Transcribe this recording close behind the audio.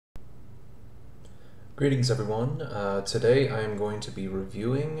Greetings, everyone. Today I am going to be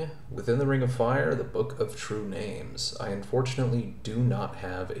reviewing Within the Ring of Fire, the Book of True Names. I unfortunately do not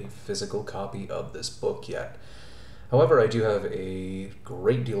have a physical copy of this book yet. However, I do have a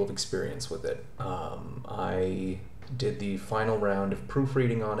great deal of experience with it. I did the final round of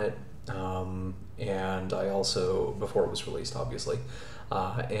proofreading on it, and I also, before it was released, obviously,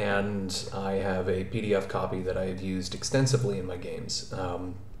 and I have a PDF copy that I have used extensively in my games.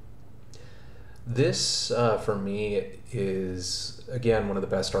 This, for me, is, again, one of the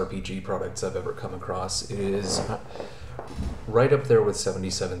best RPG products I've ever come across. It is right up there with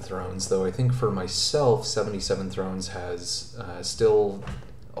 77 Thrones, though I think for myself, 77 Thrones has still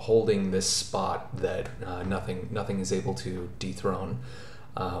holding this spot that nothing is able to dethrone,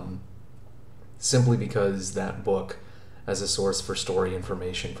 simply because that book, as a source for story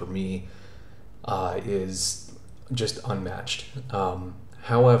information for me, is just unmatched.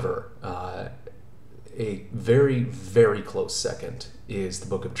 However, a very, very close second is the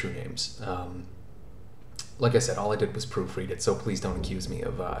Book of True Names. Like I said, all I did was proofread it, so please don't accuse me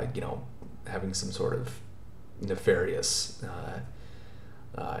of, having some sort of nefarious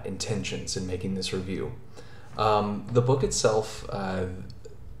intentions in making this review. The book itself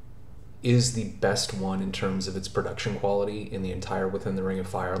is the best one in terms of its production quality in the entire Within the Ring of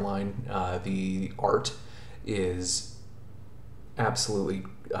Fire line. The art is absolutely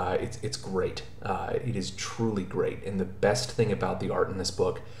it's great. It is truly great, and the best thing about the art in this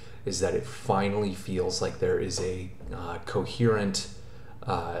book is that it finally feels like there is a coherent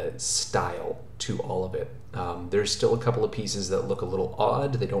style to all of it. There's still a couple of pieces that look a little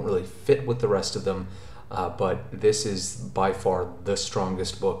odd. They don't really fit with the rest of them, but this is by far the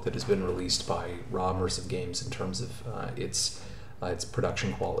strongest book that has been released by Raw Immersive Games in terms of its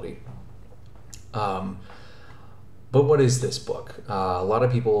production quality. But what is this book? A lot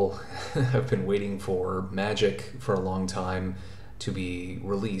of people have been waiting for Magic for a long time to be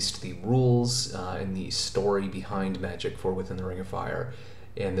released, the rules and the story behind Magic for Within the Ring of Fire,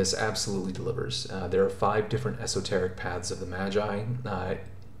 and this absolutely delivers. There are 5 different esoteric paths of the Magi.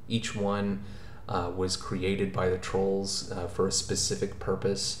 Each one was created by the Trolls for a specific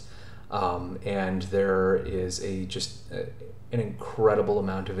purpose, and there is an incredible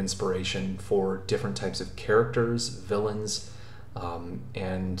amount of inspiration for different types of characters, villains,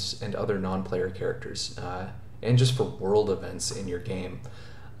 and other non-player characters, and just for world events in your game.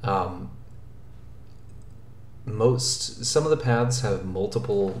 Some of the paths have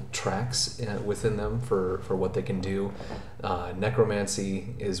multiple tracks within them for what they can do.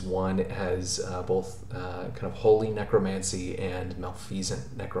 Necromancy is one. It has both kind of holy necromancy and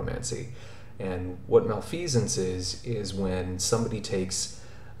malfeasant necromancy. And what malfeasance is when somebody takes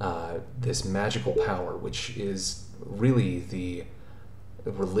this magical power, which is really the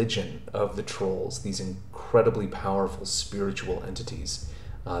religion of the Trolls, these incredibly powerful spiritual entities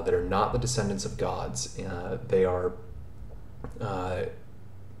that are not the descendants of gods. They are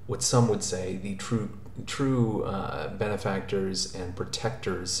what some would say the true benefactors and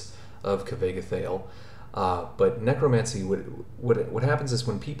protectors of Kavega Thale. But necromancy, what happens is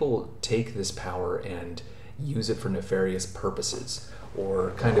when people take this power and use it for nefarious purposes,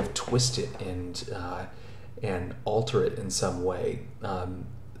 or kind of twist it and alter it in some way,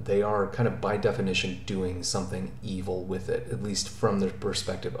 they are kind of by definition doing something evil with it, at least from the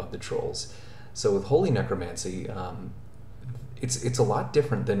perspective of the Trolls. So with holy necromancy, it's a lot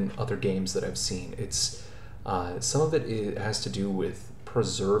different than other games that I've seen. It's some of it has to do with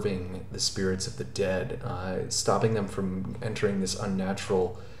preserving the spirits of the dead, stopping them from entering this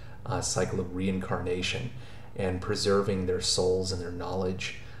unnatural cycle of reincarnation, and preserving their souls and their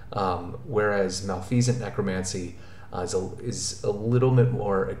knowledge. Whereas malfeasant necromancy is a little bit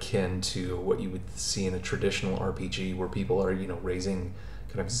more akin to what you would see in a traditional RPG, where people are raising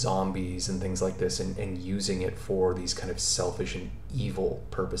kind of zombies and things like this, and using it for these kind of selfish and evil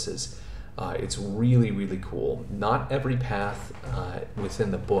purposes. It's really, really cool. Not every path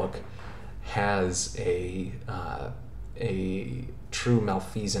within the book has a true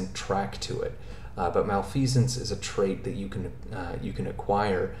malfeasant track to it, but malfeasance is a trait that you can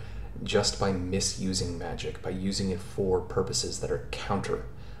acquire just by misusing magic, by using it for purposes that are counter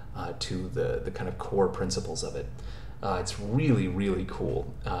to the kind of core principles of it. It's really, really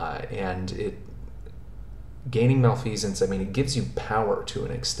cool, and gaining malfeasance, it gives you power to an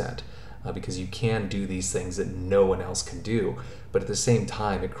extent. Because you can do these things that no one else can do, but at the same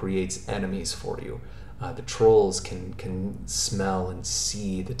time it creates enemies for you. The Trolls can smell and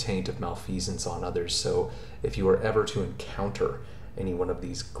see the taint of malfeasance on others, so if you are ever to encounter any one of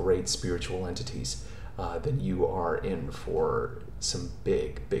these great spiritual entities, then you are in for some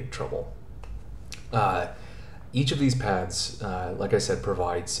big, big trouble. Uh, each of these paths, like I said,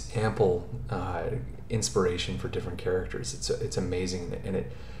 provides ample inspiration for different characters. It's amazing, and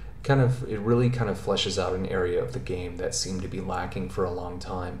it really kind of fleshes out an area of the game that seemed to be lacking for a long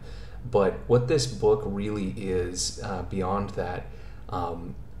time. But what this book really is, beyond that,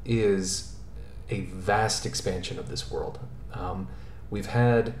 is a vast expansion of this world. We've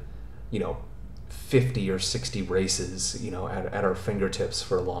had, 50 or 60 races, at our fingertips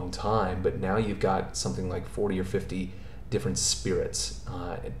for a long time, but now you've got something like 40 or 50 different spirits,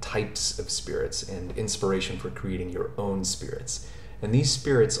 types of spirits, and inspiration for creating your own spirits. And these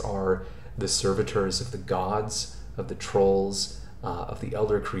spirits are the servitors of the gods, of the trolls, of the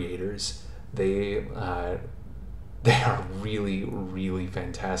elder creators. They are really, really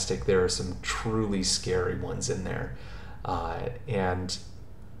fantastic. There are some truly scary ones in there. And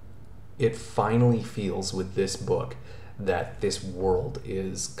it finally feels with this book that this world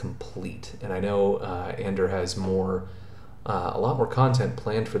is complete. And I know Ander has a lot more content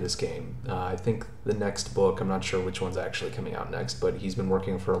planned for this game. I think the next book, I'm not sure which one's actually coming out next, but he's been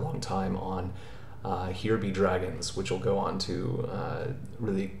working for a long time on Here Be Dragons, which will go on to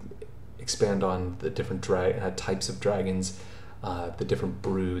really expand on the different types of dragons, the different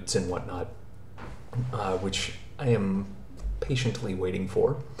broods and whatnot, which I am patiently waiting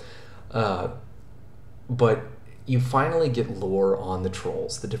for. But you finally get lore on the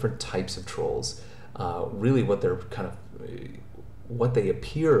trolls, the different types of trolls, really what they're what they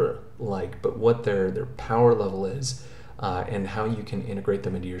appear like, but what their power level is, and how you can integrate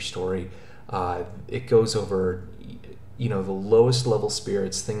them into your story. It goes over, the lowest level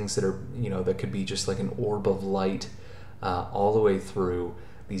spirits, things that are, that could be just like an orb of light, all the way through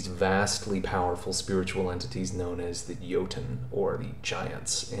these vastly powerful spiritual entities known as the Jotun, or the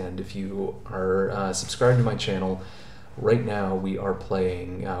Giants. And if you are subscribed to my channel, right now we are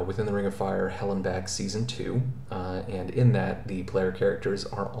playing Within the Ring of Fire Hell and Back Season 2, and in that the player characters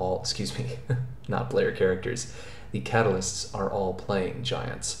are all, not player characters, the catalysts are all playing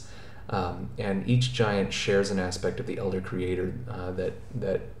giants. And each giant shares an aspect of the Elder Creator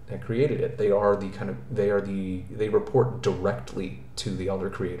that created it. They report directly to the Elder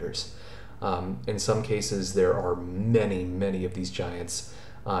Creators. In some cases, there are many of these giants,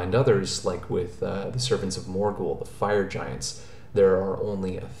 and others, like with the Servants of Morgul, the Fire Giants, there are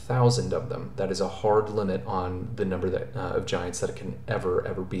only 1,000 of them. That is a hard limit on the number of giants that it can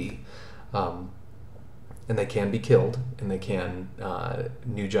ever be. And they can be killed, and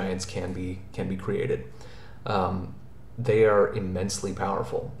new giants can be created. They are immensely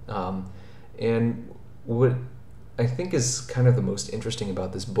powerful. And what I think is kind of the most interesting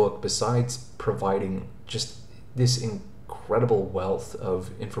about this book, besides providing just this incredible wealth of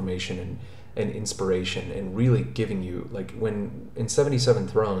information and inspiration, and really giving you, like, when in 77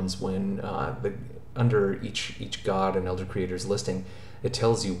 Thrones, when under each god and elder creator's listing, it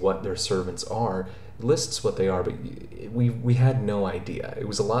tells you what their servants are. It lists what they are, but we had no idea. It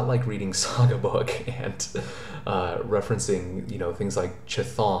was a lot like reading Saga Book and referencing, things like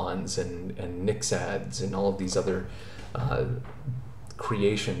Chthons and Nixads and all of these other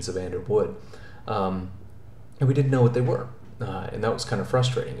creations of Ander Wood. And we didn't know what they were. And that was kind of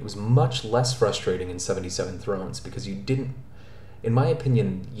frustrating. It was much less frustrating in 77 Thrones, because in my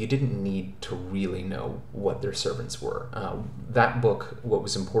opinion, you didn't need to really know what their servants were. That book, what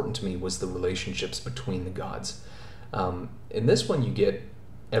was important to me was the relationships between the gods. In this one, you get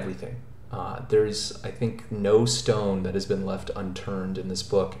everything. There's, I think, no stone that has been left unturned in this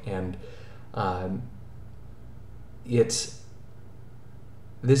book, and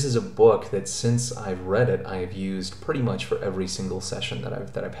this is a book that, since I've read it, I have used pretty much for every single session that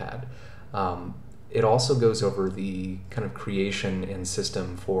I've had. It also goes over the kind of creation and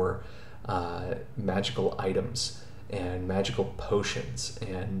system for magical items and magical potions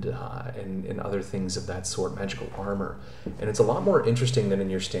and other things of that sort, magical armor. And it's a lot more interesting than in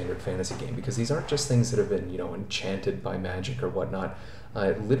your standard fantasy game, because these aren't just things that have been, enchanted by magic or whatnot.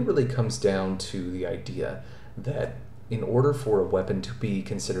 It literally comes down to the idea that in order for a weapon to be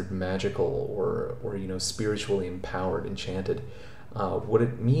considered magical or spiritually empowered, enchanted, what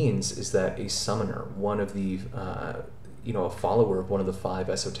it means is that a summoner, one of the, a follower of one of the 5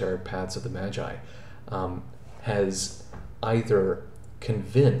 esoteric paths of the Magi, has either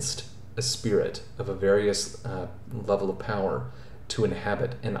convinced a spirit of a various level of power to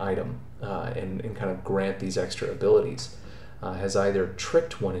inhabit an item and kind of grant these extra abilities, has either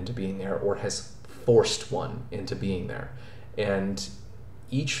tricked one into being there or has forced one into being there. And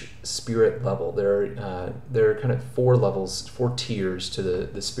each spirit level, there are kind of 4 levels, 4 tiers to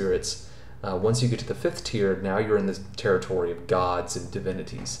the spirits. Once you get to the 5th tier, now you're in the territory of gods and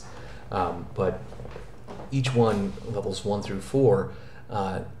divinities. But each one, levels 1 through 4,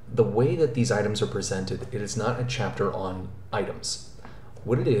 the way that these items are presented, it is not a chapter on items.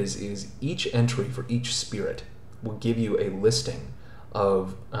 What it is each entry for each spirit will give you a listing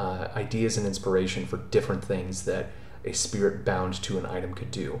of ideas and inspiration for different things that a spirit bound to an item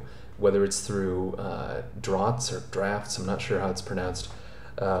could do, whether it's through draughts or drafts, I'm not sure how it's pronounced,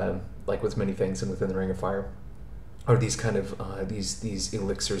 like with many things and within the Ring of Fire, or these kind of these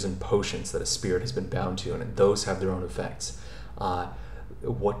elixirs and potions that a spirit has been bound to, and those have their own effects.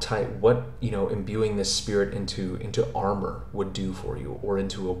 What imbuing this spirit into armor would do for you, or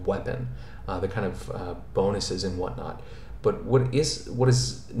into a weapon, the kind of bonuses and whatnot. But what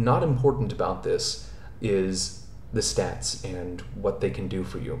is not important about this is the stats and what they can do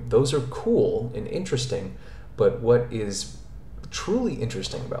for you. Those are cool and interesting, but what is truly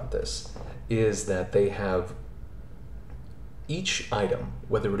interesting about this is that they have each item,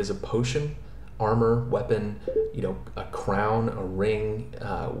 whether it is a potion, armor, weapon, a crown, a ring,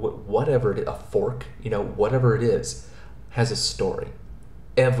 whatever it is, a fork, whatever it is, has a story.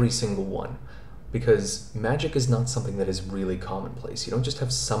 Every single one. Because magic is not something that is really commonplace. You don't just have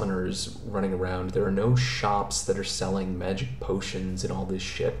summoners running around. There are no shops that are selling magic potions and all this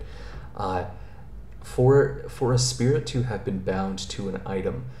shit. For a spirit to have been bound to an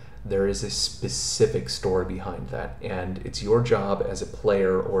item, there is a specific story behind that, and it's your job as a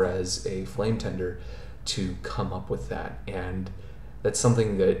player or as a flame tender to come up with that. And that's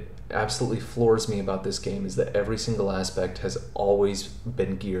something that absolutely floors me about this game, is that every single aspect has always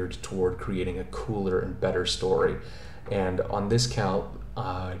been geared toward creating a cooler and better story. And on this count,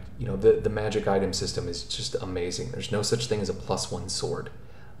 the magic item system is just amazing. There's no such thing as a +1 sword.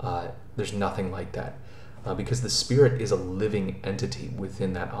 There's nothing like that. Because the spirit is a living entity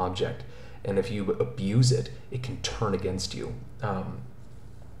within that object, and if you abuse it, it can turn against you,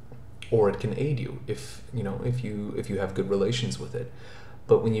 or it can aid you if you have good relations with it.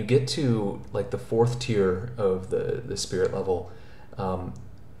 But when you get to like the 4th tier of the spirit level,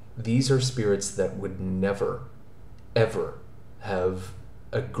 these are spirits that would never, ever have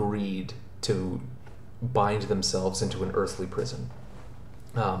agreed to bind themselves into an earthly prison.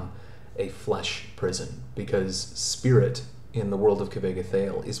 A flesh prison, because spirit in the world of Kavega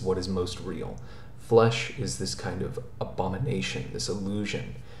Thale is what is most real. Flesh is this kind of abomination, this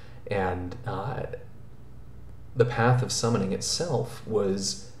illusion, and the path of summoning itself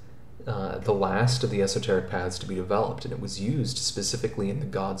was the last of the esoteric paths to be developed, and it was used specifically in the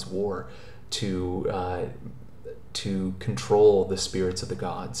Gods' War to control the spirits of the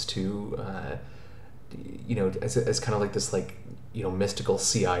gods, as kind of like this mystical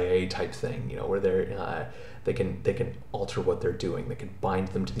CIA type thing, where they can alter what they're doing. They can bind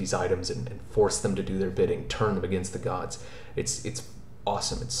them to these items and force them to do their bidding, turn them against the gods. It's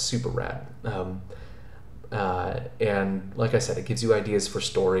awesome. It's super rad. And like I said, it gives you ideas for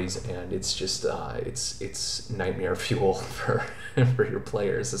stories, and it's just it's nightmare fuel for your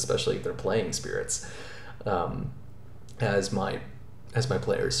players, especially if they're playing spirits, as my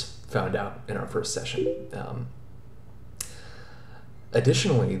players found out in our first session.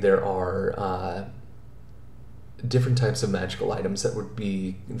 Additionally, there are different types of magical items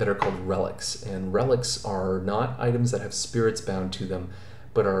that are called relics, and relics are not items that have spirits bound to them,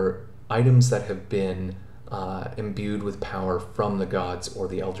 but are items that have been imbued with power from the gods or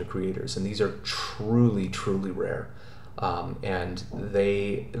the elder creators, and these are truly, truly rare. And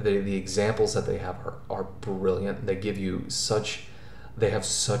the examples that they have are brilliant. They have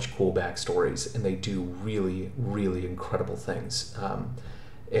such cool backstories, and they do really, really incredible things.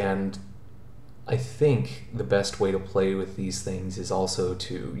 And I think the best way to play with these things is also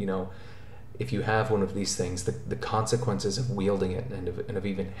to, if you have one of these things, the consequences of wielding it and of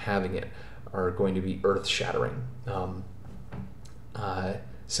even having it are going to be earth-shattering.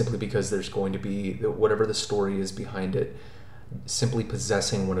 Simply because there's going to be, whatever the story is behind it, simply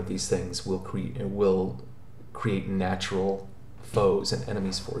possessing one of these things will create natural foes and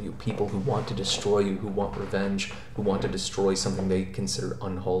enemies for you, people who want to destroy you, who want revenge, who want to destroy something they consider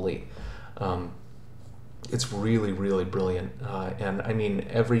unholy. It's really, really brilliant. And I mean,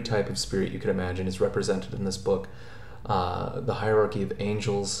 every type of spirit you could imagine is represented in this book. The hierarchy of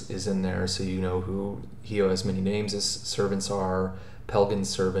angels is in there, so you know who Hio has many names as servants are, Pelgan's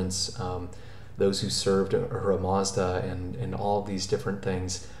servants, those who served Ahura Mazda, and all of these different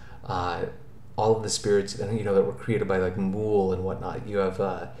things. All of the spirits, that were created by like Mool and whatnot. You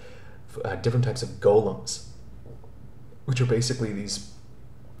have different types of golems, which are basically these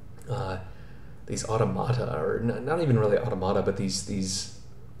automata, or not even really automata, but these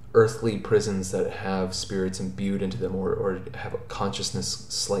earthly prisons that have spirits imbued into them, or have a consciousness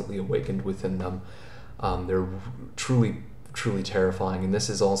slightly awakened within them. They're truly terrifying, and this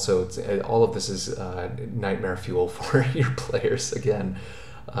is also, all of this is nightmare fuel for your players again,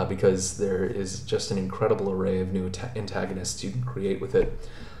 because there is just an incredible array of new antagonists you can create with it.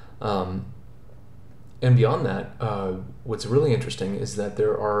 And beyond that, what's really interesting is that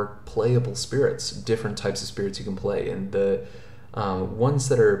there are playable spirits, different types of spirits you can play, and the ones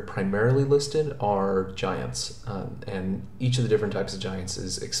that are primarily listed are giants, and each of the different types of giants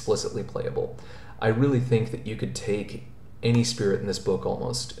is explicitly playable. I really think that you could take any spirit in this book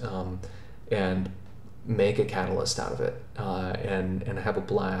almost, and make a catalyst out of it, and have a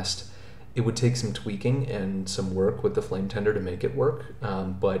blast. It would take some tweaking and some work with the Flame Tender to make it work,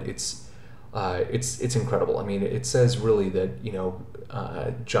 but it's incredible. I mean, it says really that, you know,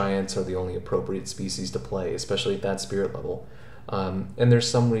 giants are the only appropriate species to play, especially at that spirit level. And there's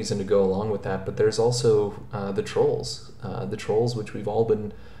some reason to go along with that, but there's also the trolls. The trolls, which we've all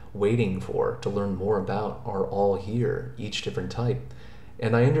been waiting for to learn more about, are all here, each different type.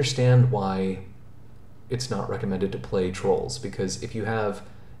 And I understand why it's not recommended to play trolls, because if you have,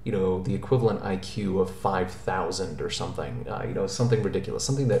 you know, the equivalent IQ of 5,000 or something, you know, something ridiculous,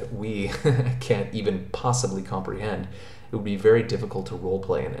 something that we can't even possibly comprehend, it would be very difficult to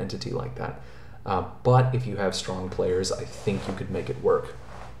roleplay an entity like that. But if you have strong players, I think you could make it work.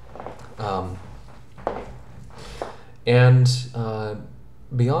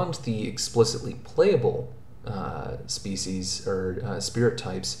 Beyond the explicitly playable species or spirit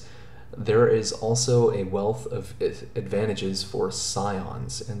types, there is also a wealth of advantages for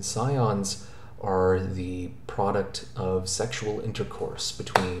scions, and scions are the product of sexual intercourse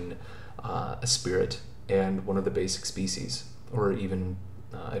between a spirit and one of the basic species, or even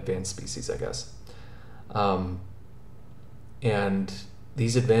advanced species, I guess. And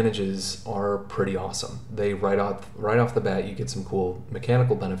these advantages are pretty awesome. They right off the bat, you get some cool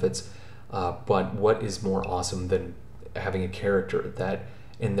mechanical benefits, but what is more awesome than having a character that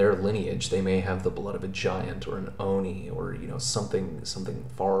in their lineage they may have the blood of a giant or an oni, or, you know, something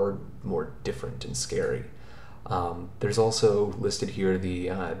far more different and scary. There's also listed here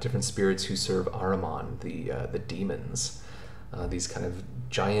the different spirits who serve Ahriman, the demons, these kind of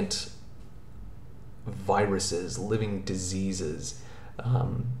giant viruses, living diseases,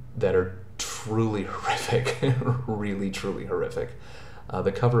 that are truly horrific, really truly horrific.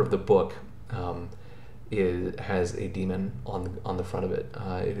 The cover of the book has a demon on the front of it.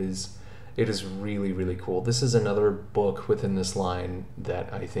 It is really cool. This is another book within this line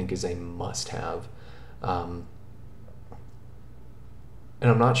that I think is a must-have. And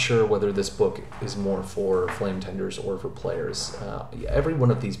I'm not sure whether this book is more for Flame Tenders or for players. Every one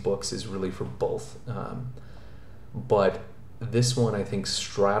of these books is really for both. But this one, I think,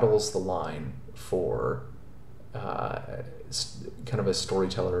 straddles the line for kind of a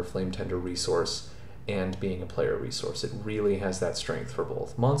storyteller or Flame Tender resource and being a player resource. It really has that strength for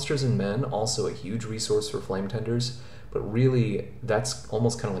both. Monsters and Men, also a huge resource for Flame Tenders, but really that's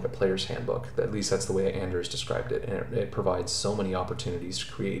almost kind of like a player's handbook. At least that's the way Anders described it, and it provides so many opportunities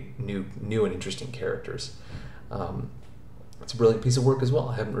to create new and interesting characters. It's a brilliant piece of work as well.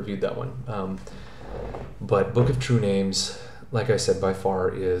 I haven't reviewed that one. But Book of True Names, like I said, by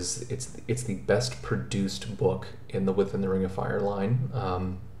far it's the best produced book in the Within the Ring of Fire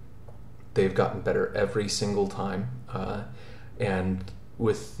line. They've gotten better every single time, and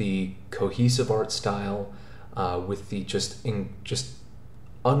with the cohesive art style, with the just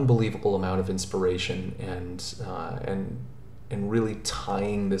unbelievable amount of inspiration and really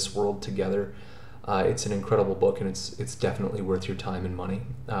tying this world together. It's an incredible book, and it's definitely worth your time and money.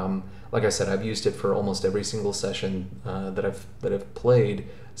 Like I said, I've used it for almost every single session that I've played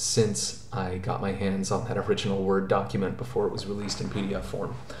since I got my hands on that original Word document before it was released in PDF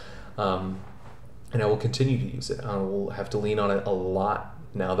form. And I will continue to use it. I will have to lean on it a lot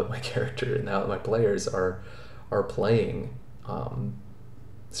now that my players are playing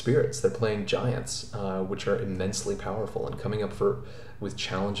spirits. They're playing giants, which are immensely powerful, and coming up with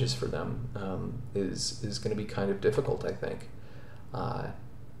challenges for them is going to be kind of difficult, I think.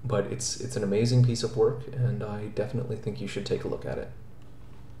 But it's an amazing piece of work, and I definitely think you should take a look at it.